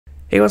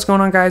Hey, what's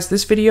going on guys?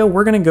 This video,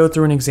 we're going to go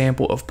through an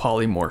example of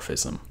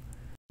polymorphism.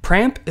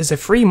 Pramp is a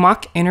free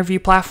mock interview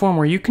platform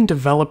where you can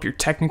develop your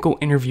technical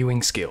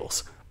interviewing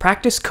skills.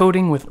 Practice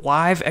coding with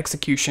live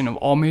execution of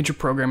all major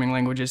programming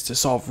languages to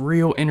solve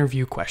real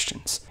interview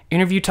questions.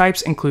 Interview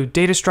types include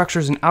data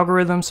structures and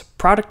algorithms,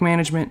 product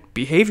management,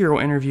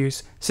 behavioral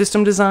interviews,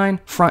 system design,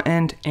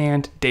 front-end,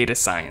 and data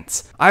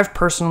science. I've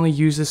personally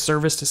used this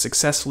service to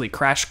successfully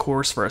crash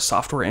course for a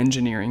software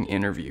engineering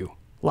interview.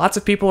 Lots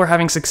of people are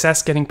having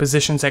success getting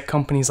positions at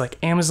companies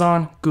like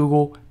Amazon,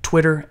 Google,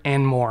 Twitter,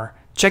 and more.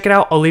 Check it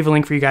out, I'll leave a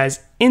link for you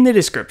guys in the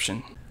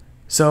description.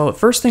 So the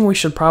first thing we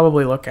should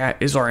probably look at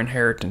is our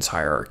inheritance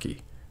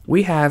hierarchy.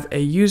 We have a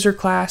user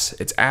class,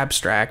 it's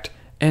abstract,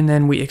 and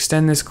then we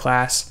extend this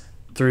class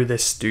through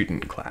this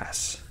student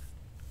class.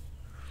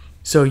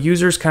 So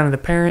user is kind of the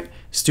parent,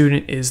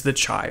 student is the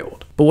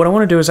child. But what I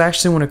want to do is I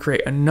actually want to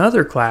create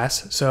another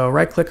class. So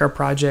right click our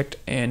project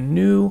and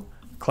new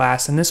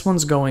class, and this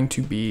one's going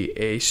to be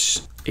a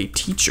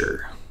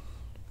teacher.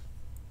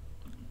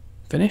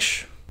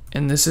 Finish.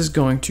 And this is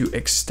going to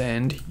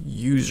extend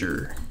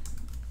user.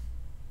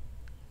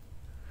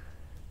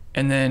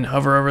 And then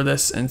hover over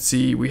this and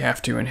see we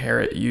have to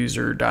inherit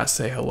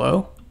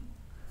user.sayHello.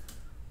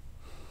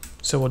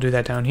 So we'll do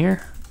that down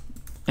here,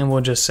 and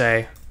we'll just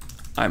say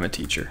I'm a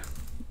teacher.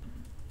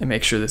 And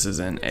make sure this is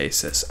in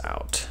asys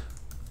out.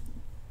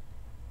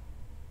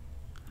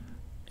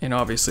 And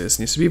obviously this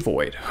needs to be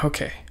void.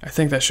 Okay, I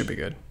think that should be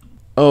good.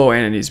 Oh,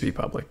 and it needs to be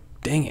public.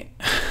 Dang it.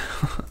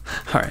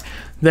 All right,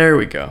 there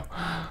we go.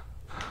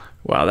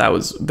 Wow, that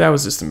was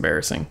just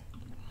embarrassing.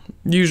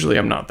 Usually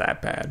I'm not that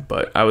bad,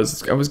 but I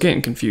was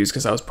getting confused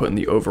because I was putting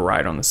the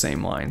override on the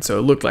same line, so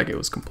it looked like it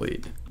was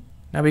complete.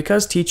 Now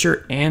because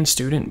teacher and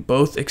student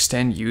both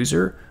extend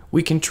user,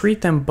 we can treat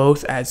them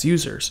both as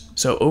users.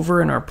 So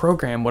over in our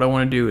program, what I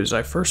want to do is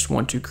I first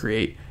want to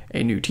create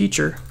a new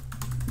teacher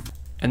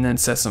and then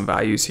set some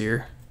values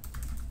here,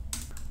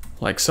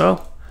 like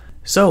so.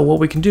 So what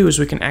we can do is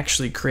we can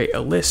actually create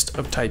a list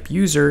of type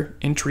user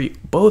and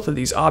treat both of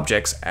these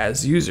objects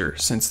as user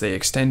since they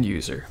extend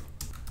user.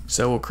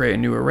 So we'll create a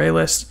new array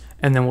list,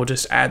 and then we'll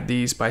just add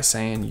these by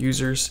saying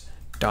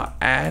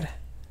users.add,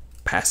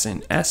 pass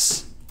in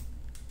s,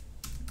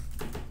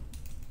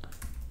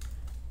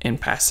 and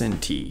pass in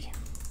t.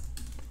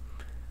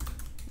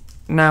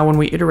 Now when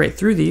we iterate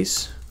through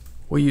these,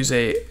 we'll use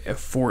a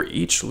for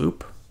each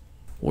loop.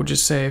 We'll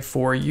just say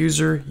for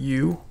user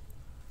u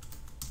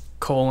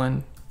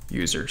colon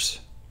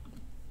users.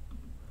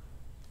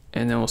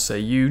 And then we'll say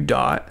u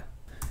dot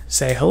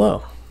say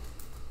hello.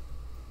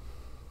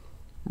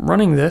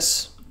 Running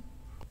this,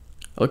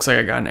 it looks like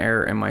I got an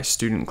error in my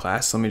student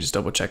class. Let me just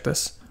double check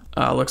this.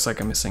 Looks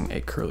like I'm missing a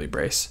curly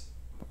brace.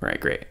 All right,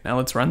 great. Now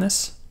let's run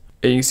this.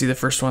 And you can see the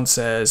first one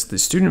says the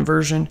student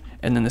version,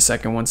 and then the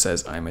second one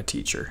says I'm a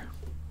teacher.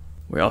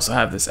 We also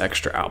have this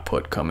extra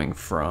output coming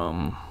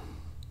from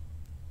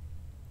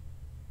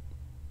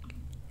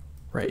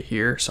right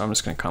here, so I'm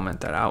just going to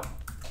comment that out.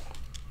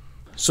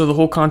 So the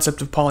whole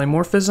concept of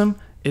polymorphism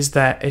is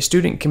that a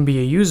student can be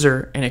a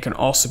user and it can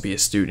also be a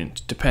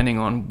student, depending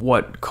on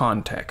what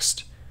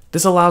context.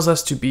 This allows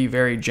us to be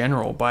very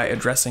general by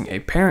addressing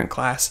a parent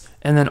class,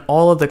 and then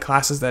all of the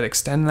classes that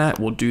extend that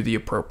will do the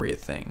appropriate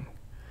thing.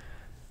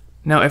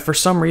 Now, if for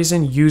some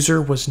reason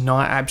user was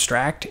not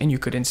abstract and you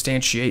could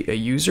instantiate a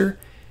user,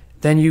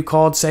 then you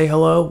called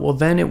sayHello, well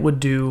then it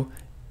would do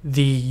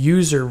the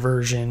user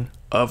version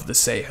of the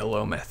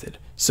sayHello method.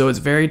 So it's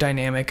very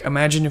dynamic.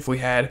 Imagine if we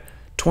had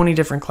 20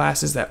 different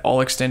classes that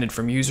all extended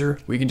from user,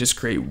 we can just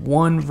create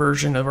one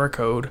version of our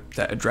code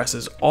that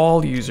addresses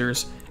all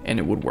users and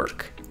it would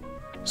work.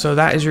 So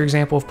that is your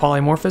example of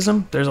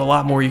polymorphism. There's a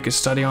lot more you could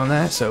study on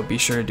that, so be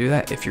sure to do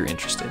that if you're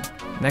interested.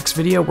 Next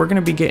video, we're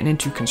gonna be getting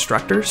into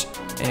constructors,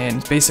 and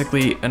it's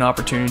basically an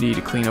opportunity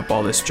to clean up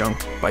all this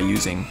junk by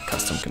using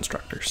custom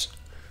constructors.